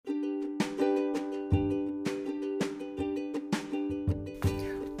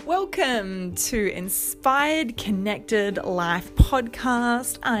Welcome to Inspired Connected Life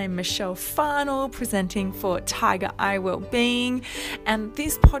podcast. I'm Michelle Farnell, presenting for Tiger Eye Wellbeing, and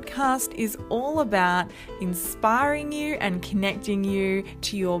this podcast is all about inspiring you and connecting you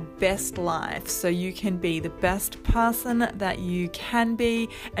to your best life so you can be the best person that you can be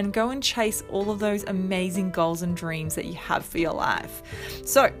and go and chase all of those amazing goals and dreams that you have for your life.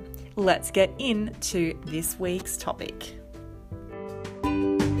 So let's get into this week's topic.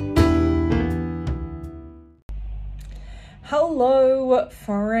 Hello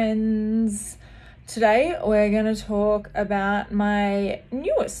friends. Today we're going to talk about my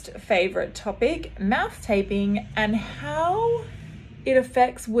newest favorite topic, mouth taping, and how it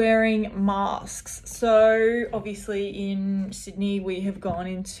affects wearing masks. So obviously in Sydney we have gone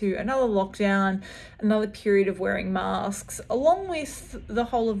into another lockdown, another period of wearing masks, along with the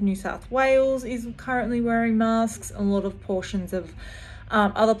whole of New South Wales is currently wearing masks, and a lot of portions of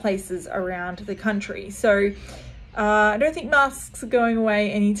other places around the country. So I don't think masks are going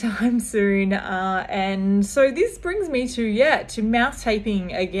away anytime soon, and so this brings me to mouth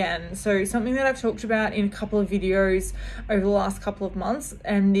taping again. So something that I've talked about in a couple of videos over the last couple of months,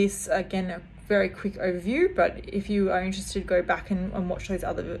 and this again a very quick overview, but if you are interested, go back and watch those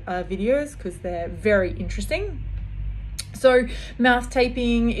other videos because they're very interesting. So mouth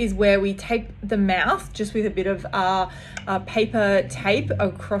taping is where we tape the mouth just with a bit of paper tape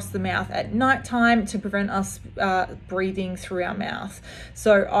across the mouth at nighttime to prevent us breathing through our mouth.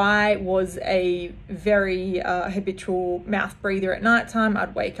 So I was a very habitual mouth breather at nighttime.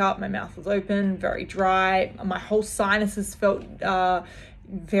 I'd wake up, my mouth was open, very dry, my whole sinuses felt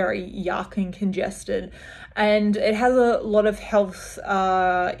very yuck and congested, and it has a lot of health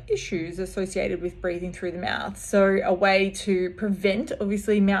issues associated with breathing through the mouth. So a way to prevent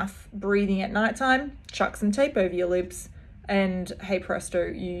obviously mouth breathing at nighttime, chuck some tape over your lips and hey presto,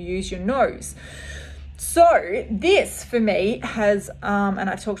 you use your nose. So this for me has, and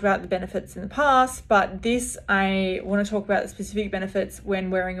I've talked about the benefits in the past, but this I want to talk about the specific benefits when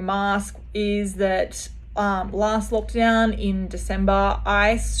wearing a mask is that last lockdown in December,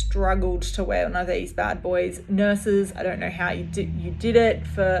 I struggled to wear one of these bad boys. Nurses, I don't know how you did it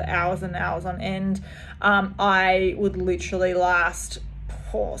for hours and hours on end. I would literally last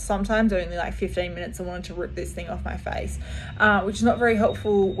sometimes only like 15 minutes. I wanted to rip this thing off my face, which is not very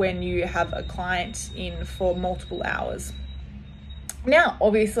helpful when you have a client in for multiple hours. Now,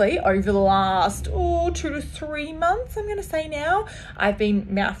 obviously, over the last 2 to 3 months, I'm going to say now, I've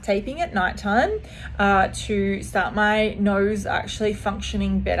been mouth taping at nighttime to start my nose actually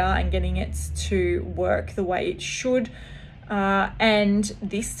functioning better and getting it to work the way it should. And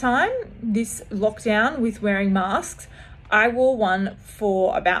this lockdown with wearing masks, I wore one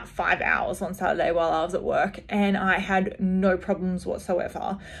for about 5 hours on Saturday while I was at work, and I had no problems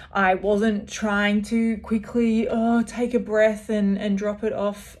whatsoever. I wasn't trying to quickly take a breath and drop it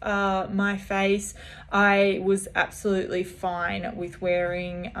off my face. I was absolutely fine with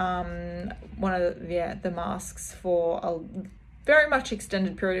wearing one of the masks for a very much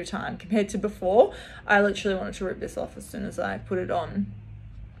extended period of time compared to before. I literally wanted to rip this off as soon as I put it on.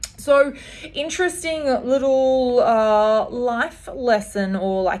 So interesting little life lesson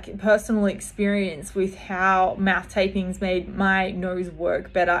or like personal experience with how mouth taping's made my nose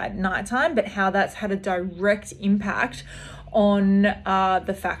work better at nighttime, but how that's had a direct impact on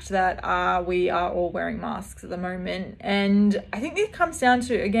the fact that we are all wearing masks at the moment. And I think it comes down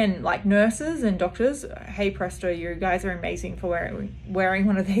to, again, like nurses and doctors, hey presto, you guys are amazing for wearing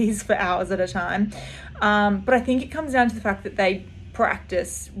one of these for hours at a time. But I think it comes down to the fact that they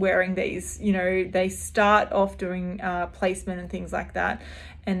practice wearing these. You know, they start off doing placement and things like that,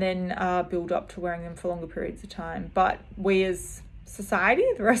 and then build up to wearing them for longer periods of time. But we as society,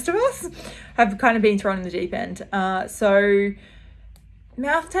 the rest of us, have kind of been thrown in the deep end. So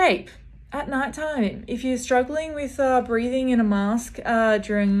mouth tape at nighttime. If you're struggling with breathing in a mask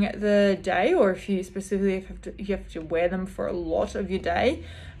during the day, or if you specifically have to wear them for a lot of your day,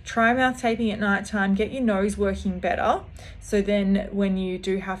 try mouth taping at nighttime, get your nose working better. So then when you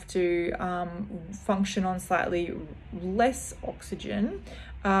do have to function on slightly less oxygen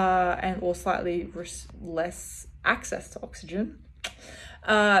or slightly less access to oxygen,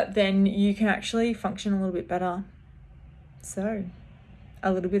 then you can actually function a little bit better. So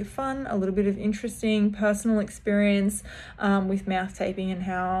a little bit of fun, a little bit of interesting personal experience with mouth taping, and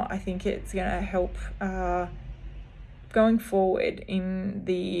how I think it's going to help going forward in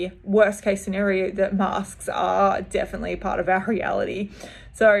the worst case scenario that masks are definitely part of our reality.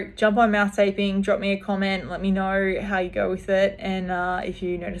 So jump on mouth taping, drop me a comment, let me know how you go with it, and if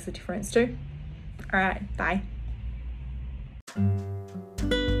you notice a difference too. All right, bye.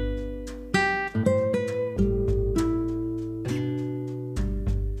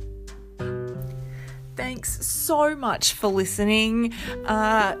 thanks so much for listening.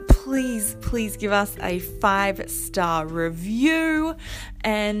 Please give us a 5-star review,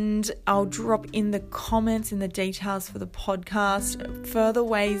 and I'll drop in the comments in the details for the podcast further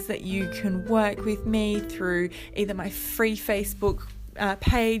ways that you can work with me through either my free Facebook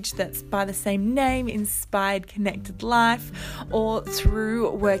page that's by the same name, Inspired Connected Life, or through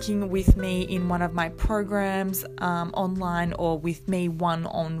working with me in one of my programs online or with me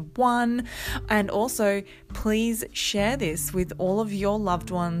one-on-one. And also, please share this with all of your loved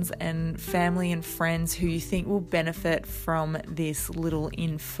ones and family and friends who you think will benefit from this little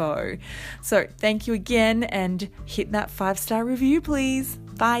info. So thank you again, and hit that 5-star review, please.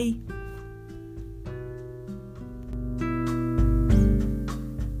 Bye.